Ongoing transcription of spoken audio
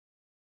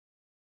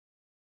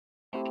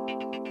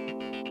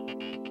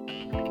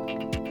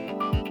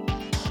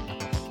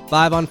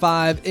Five on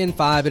 5 in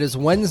 5. It is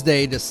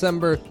Wednesday,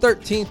 December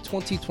 13th,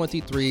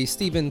 2023.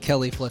 Stephen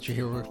Kelly Fletcher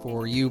here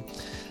for you.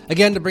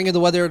 Again, to bring you the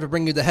weather, to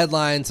bring you the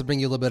headlines, to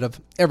bring you a little bit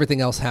of everything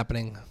else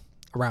happening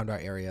around our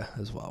area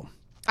as well.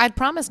 I'd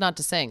promise not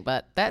to sing,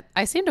 but that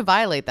I seem to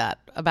violate that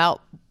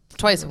about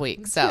twice a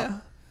week.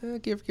 So yeah,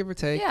 give or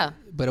take. Yeah.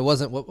 But it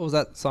wasn't, what was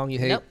that song you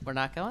hate? Nope, we're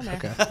not going there.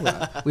 Okay.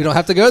 Well, we don't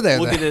have to go there.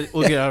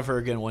 We'll get out of her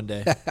again one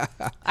day.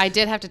 I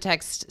did have to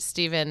text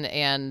Steven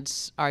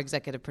and our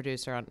executive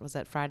producer on, was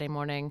that Friday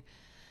morning?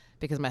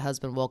 Because my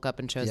husband woke up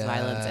and chose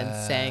violence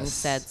and sang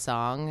said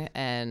song.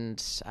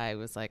 And I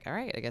was like, all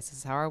right, I guess this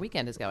is how our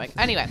weekend is going.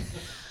 Anyway,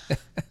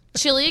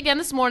 chilly again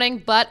this morning,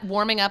 but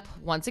warming up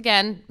once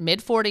again,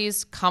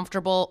 mid-40s,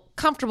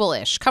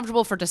 comfortable-ish.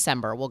 Comfortable for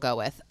December, we'll go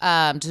with.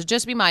 So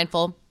just be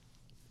mindful.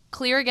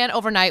 Clear again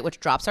overnight, which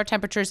drops our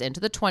temperatures into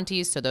the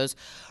 20s. So those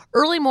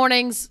early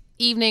mornings,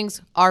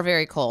 evenings are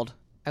very cold.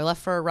 I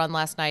left for a run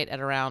last night at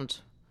around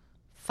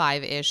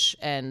 5-ish,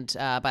 and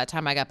by the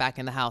time I got back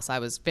in the house, I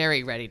was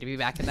very ready to be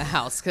back in the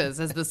house because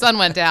as the sun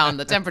went down,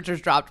 the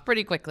temperatures dropped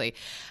pretty quickly.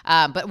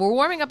 But we're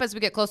warming up as we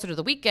get closer to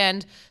the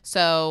weekend.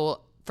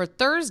 So for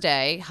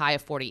Thursday, high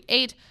of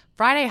 48.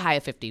 Friday, high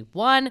of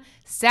 51.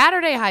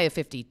 Saturday, high of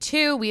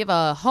 52. We have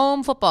a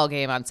home football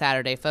game on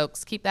Saturday,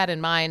 folks. Keep that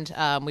in mind.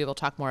 We will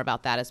talk more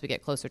about that as we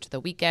get closer to the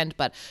weekend,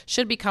 but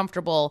should be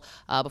comfortable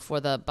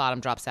before the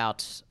bottom drops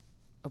out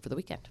over the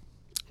weekend.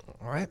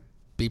 All right.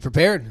 Be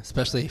prepared,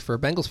 especially for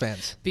Bengals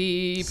fans.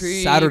 Be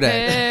prepared.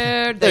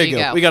 Saturday. There you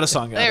go. We got a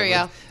song there we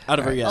go. Out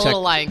of her yet. A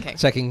little Lion King.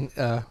 Checking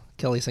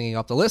Kelly singing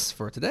off the list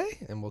for today,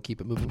 and we'll keep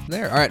it moving from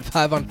there. All right,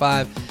 5 on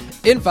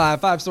 5 in 5.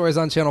 5 stories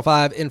on Channel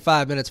 5 in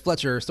 5 minutes.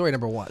 Fletcher, story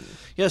number 1.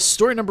 Yes,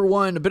 story number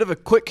 1, a bit of a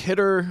quick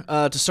hitter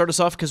to start us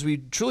off because we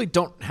truly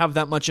don't have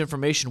that much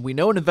information. We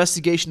know an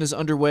investigation is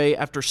underway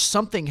after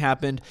something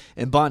happened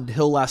in Bond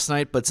Hill last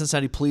night, but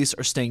Cincinnati police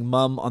are staying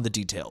mum on the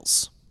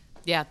details.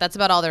 Yeah, that's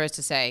about all there is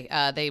to say.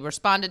 They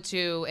responded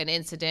to an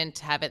incident,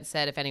 haven't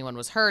said if anyone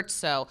was hurt,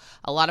 so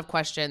a lot of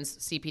questions.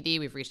 CPD,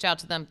 we've reached out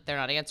to them. They're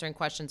not answering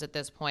questions at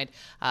this point.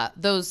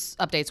 Those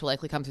updates will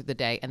likely come through the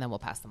day, and then we'll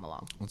pass them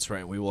along. That's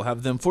right. We will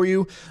have them for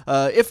you.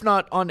 If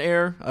not on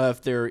air,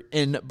 if they're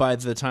in by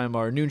the time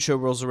our noon show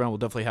rolls around, we'll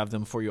definitely have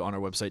them for you on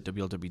our website,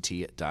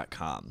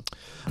 WLWT.com.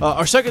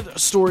 Our second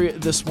story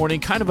this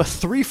morning, kind of a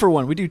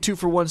 3-for-1. We do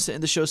 2-for-1s to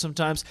end the show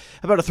sometimes.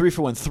 How about a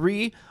 3-for-1?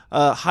 3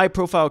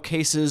 high-profile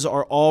cases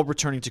are all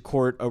returning to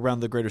court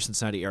around the greater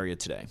Cincinnati area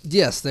today.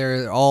 Yes,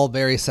 they're all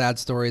very sad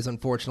stories,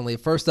 unfortunately.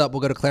 First up, we'll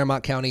go to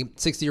Clermont County.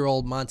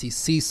 60-year-old Monty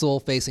Cecil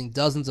facing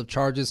dozens of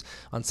charges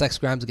on sex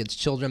crimes against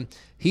children.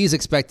 He's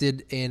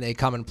expected in a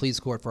common pleas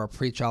court for a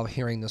pretrial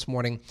hearing this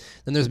morning.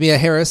 Then there's Mia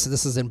Harris.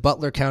 This is in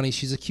Butler County.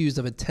 She's accused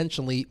of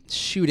intentionally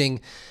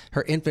shooting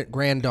her infant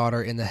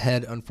granddaughter in the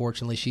head.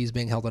 Unfortunately, she's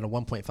being held on a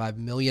 $1.5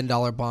 million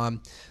bond.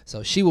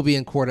 So she will be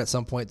in court at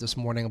some point this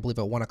morning, I believe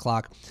at 1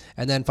 o'clock.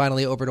 And then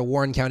finally over to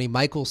Warren County,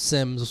 Michael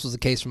Sims. This was a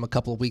case from a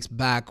couple of weeks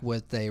back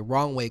with a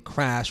wrong-way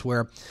crash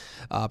where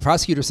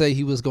prosecutors say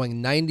he was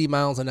going 90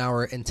 miles an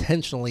hour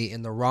intentionally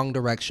in the wrong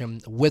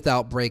direction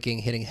without braking,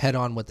 hitting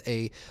head-on with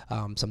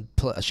some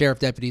sheriff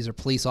deputies or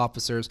police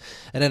officers,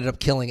 and ended up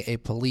killing a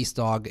police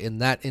dog in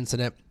that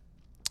incident.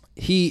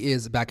 He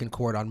is back in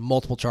court on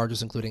multiple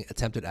charges, including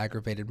attempted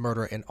aggravated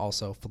murder and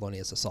also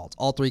felonious assault.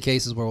 All 3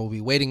 cases where we'll be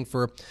waiting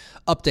for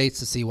updates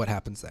to see what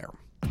happens there.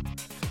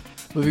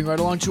 Moving right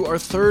along to our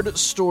third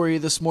story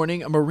this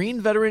morning, a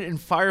Marine veteran and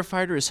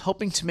firefighter is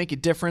helping to make a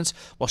difference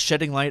while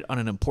shedding light on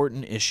an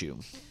important issue.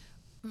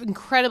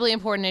 Incredibly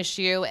important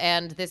issue,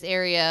 and this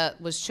area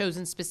was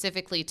chosen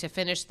specifically to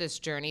finish this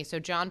journey. So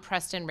John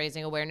Preston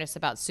raising awareness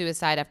about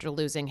suicide after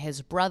losing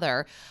his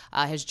brother.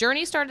 His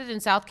journey started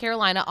in South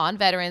Carolina on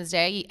Veterans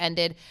Day. He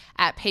ended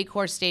at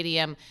Paycor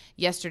Stadium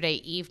yesterday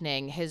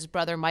evening. His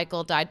brother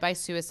Michael died by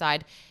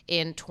suicide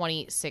in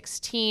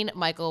 2016.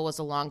 Michael was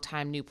a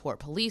longtime Newport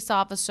police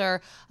officer,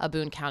 a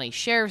Boone County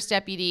Sheriff's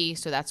deputy,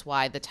 so that's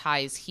why the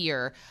ties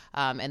here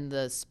and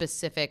the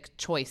specific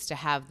choice to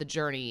have the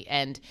journey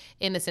end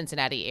in the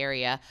Cincinnati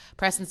area.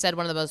 Preston said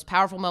one of the most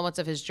powerful moments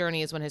of his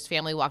journey is when his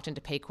family walked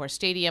into Paycor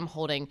Stadium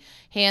holding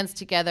hands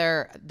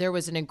together. There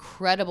was an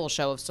incredible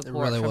show of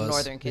support from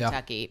Northern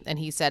Kentucky. Yeah. And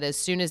he said as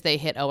soon as they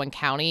hit Owen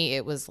County,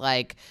 it was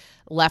like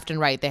left and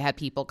right. They had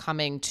people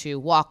coming to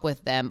walk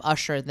with them,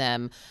 usher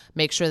them,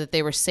 make sure that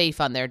they were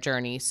safe on their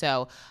journey.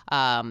 So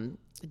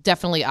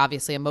definitely,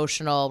 obviously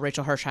emotional.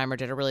 Rachel Hersheimer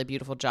did a really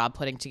beautiful job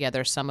putting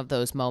together some of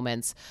those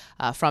moments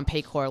from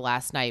Paycor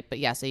last night. But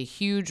yes, a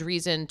huge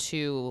reason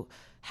to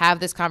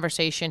have this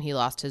conversation. He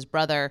lost his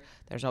brother.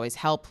 There's always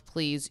help.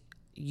 Please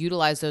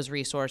utilize those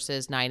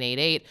resources,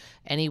 988,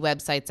 any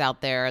websites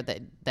out there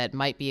that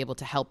might be able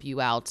to help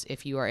you out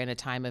if you are in a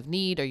time of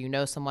need or you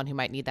know someone who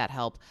might need that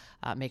help.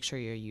 Make sure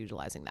you're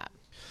utilizing that.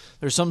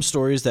 There's some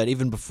stories that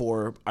even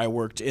before I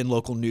worked in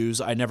local news,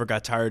 I never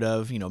got tired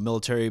of,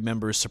 military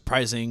members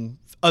surprising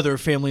other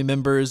family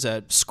members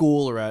at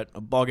school or at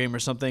a ball game or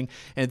something.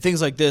 And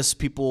things like this,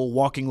 people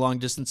walking long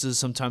distances,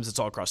 sometimes it's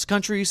all across the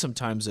country,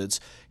 sometimes it's,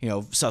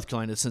 South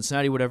Carolina,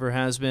 Cincinnati, whatever it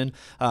has been.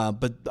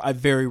 But I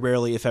very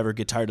rarely, if ever,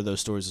 get tired of those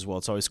stories as well.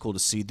 It's always cool to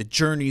see the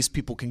journeys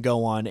people can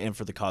go on and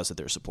for the cause that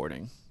they're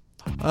supporting.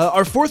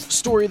 Our fourth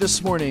story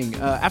this morning,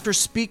 after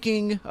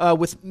speaking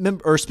with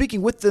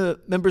the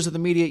members of the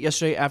media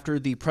yesterday after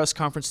the press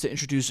conference to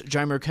introduce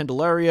Jeimer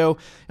Candelario,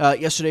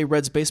 yesterday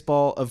Reds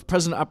baseball of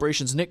President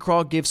Operations Nick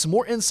Krall gave some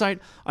more insight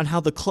on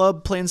how the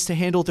club plans to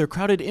handle their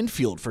crowded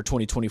infield for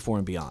 2024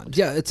 and beyond.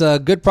 Yeah, it's a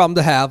good problem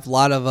to have. A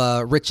lot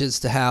of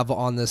riches to have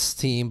on this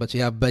team, but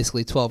you have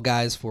basically 12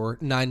 guys for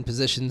 9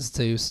 positions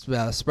to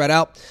spread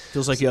out.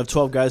 Feels like you have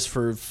 12 guys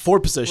for 4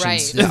 positions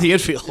Right. in the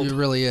infield. It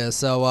really is.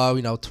 So,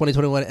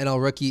 2021 NL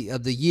Rookie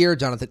of the Year,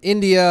 Jonathan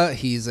India.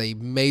 He's a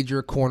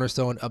major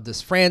cornerstone of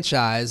this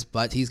franchise,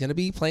 but he's going to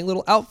be playing a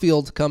little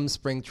outfield come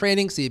spring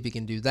training. See if he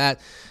can do that.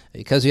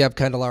 Because you have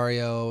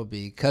Candelario,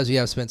 because you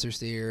have Spencer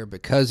Steer,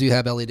 because you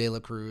have Ellie De La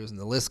Cruz, and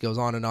the list goes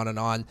on and on and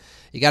on.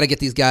 You got to get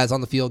these guys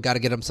on the field, got to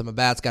get them some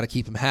at-bats, got to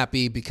keep them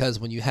happy, because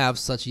when you have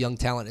such young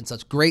talent and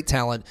such great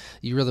talent,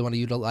 you really want to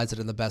utilize it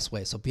in the best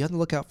way. So be on the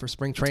lookout for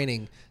spring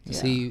training to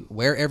see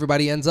where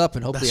everybody ends up,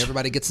 and hopefully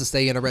everybody gets to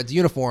stay in a Reds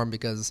uniform,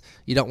 because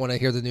you don't want to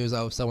hear the news,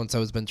 so-and-so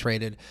has been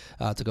traded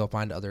to go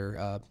find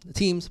other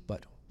teams,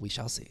 but we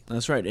shall see.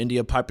 That's right.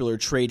 India, popular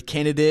trade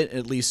candidate,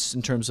 at least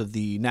in terms of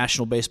the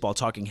national baseball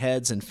talking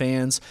heads and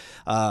fans.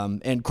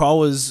 And Krall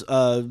was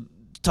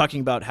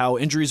talking about how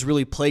injuries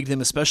really plagued them,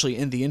 especially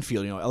in the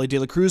infield. Ellie De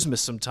La Cruz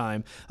missed some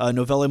time.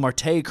 Novelle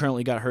Marte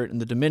currently got hurt in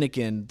the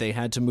Dominican. They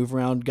had to move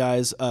around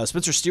guys.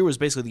 Spencer Steer was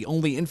basically the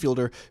only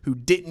infielder who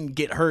didn't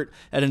get hurt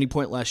at any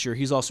point last year.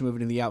 He's also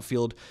moving in the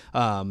outfield.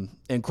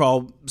 And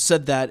Krall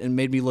said that and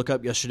made me look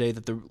up yesterday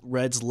that the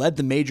Reds led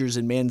the majors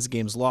in man's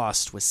games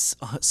lost with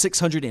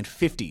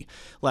 650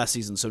 last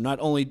season. So not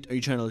only are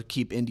you trying to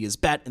keep India's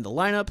bat in the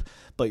lineup,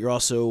 but you're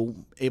also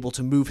able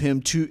to move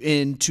him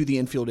into the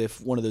infield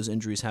if one of those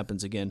injuries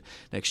happens again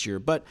next year.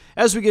 But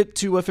as we get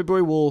to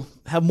February, we'll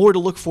have more to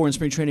look for in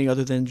spring training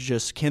other than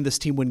just can this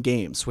team win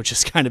games, which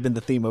has kind of been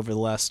the theme over the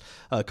last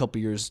couple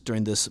years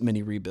during this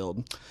mini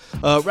rebuild.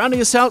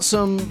 Rounding us out,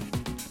 some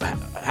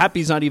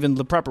happy is not even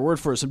the proper word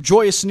for it, some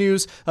joyous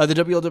news. The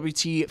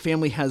WLWT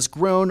family has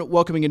grown,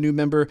 welcoming a new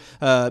member.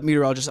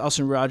 Meteorologist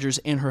Allison Rogers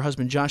and her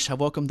husband Josh have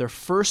welcomed their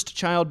first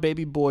child,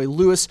 baby boy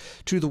Lewis,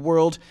 to the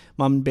world.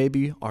 Mom and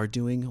baby are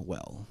doing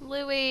well.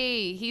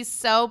 Louis, he's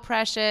so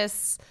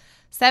precious.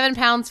 7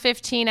 pounds,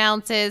 15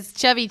 ounces,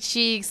 chubby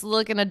cheeks,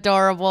 looking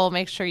adorable.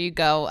 Make sure you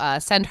go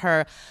send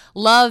her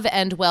love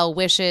and well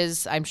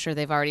wishes. I'm sure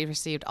they've already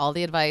received all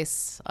the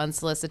advice,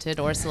 unsolicited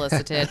or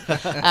solicited,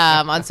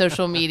 on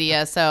social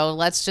media. So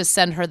let's just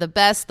send her the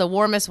best, the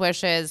warmest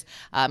wishes.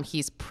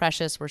 He's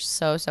precious. We're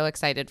so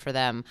excited for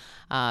them.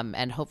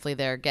 And hopefully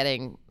they're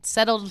getting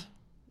settled.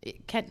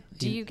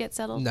 Do you get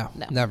settled? No,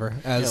 never.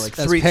 As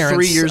three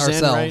parents years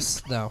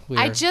ourselves, in, right? No.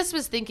 I just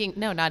was thinking,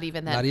 no, not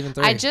even that. Not even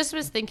 3. I just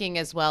was thinking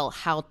as well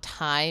how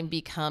time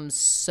becomes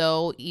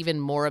so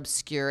even more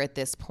obscure at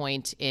this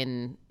point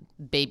in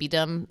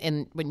babydom,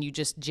 and when you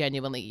just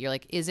genuinely, you're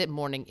like, is it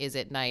morning? Is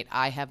it night?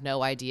 I have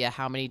no idea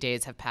how many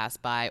days have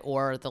passed by,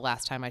 or the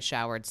last time I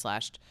showered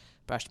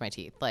 / brushed my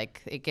teeth.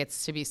 Like, it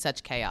gets to be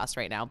such chaos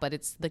right now, but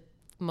it's the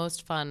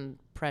most fun,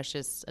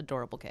 precious,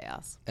 adorable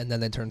chaos. And then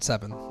they turn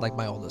 7, like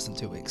my oldest, in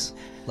 2 weeks.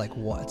 Like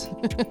what?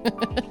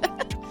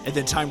 And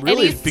then time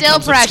really and he's still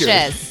becomes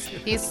precious.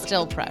 He's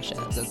still precious.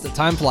 The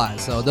time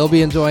flies, so they'll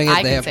be enjoying it.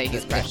 I can say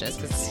he's precious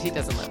because he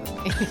doesn't live with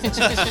me.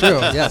 It's true.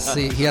 Yes,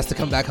 he has to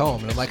come back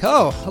home, and I'm like,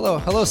 oh,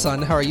 hello,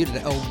 son. How are you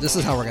today? Oh, this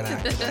is how we're gonna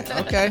act today.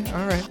 Okay,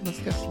 all right, let's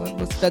go.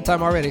 It's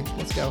bedtime already.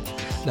 Let's go.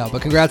 No,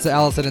 but congrats to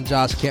Allison and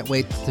Josh. Can't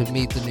wait to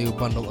meet the new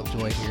bundle of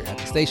joy here at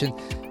the station.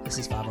 This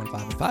is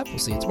 5on5in5. We'll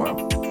see you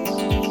tomorrow.